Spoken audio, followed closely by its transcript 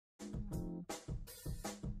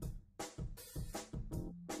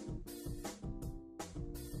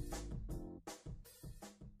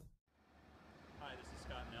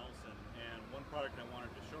product I wanted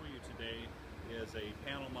to show you today is a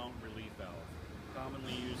panel mount relief valve,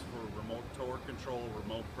 commonly used for remote torque control,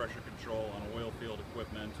 remote pressure control on oil field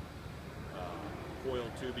equipment, coil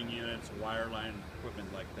tubing units, wireline equipment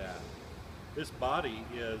like that. This body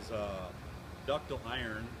is ductile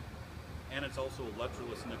iron, and it's also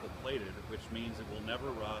electroless nickel plated, which means it will never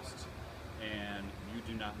rust, and you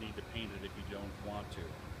do not need to paint it if you don't want to.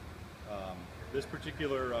 This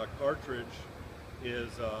particular cartridge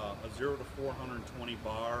is a 0 to 420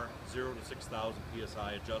 bar, 0 to 6,000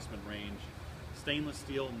 psi adjustment range, stainless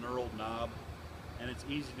steel knurled knob, and it's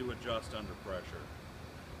easy to adjust under pressure.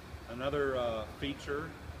 Another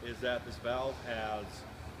feature is that this valve has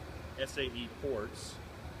SAE ports,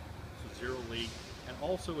 so zero leak, and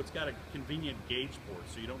also it's got a convenient gauge port,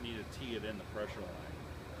 so you don't need to tee it in the pressure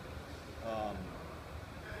line.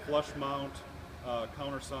 Flush mount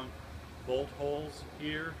countersunk bolt holes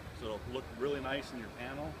here, so it'll look really nice in your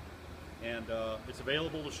panel, and it's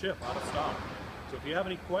available to ship out of stock. So if you have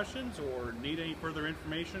any questions or need any further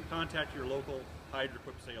information, contact your local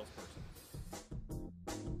Hydraquip salesperson.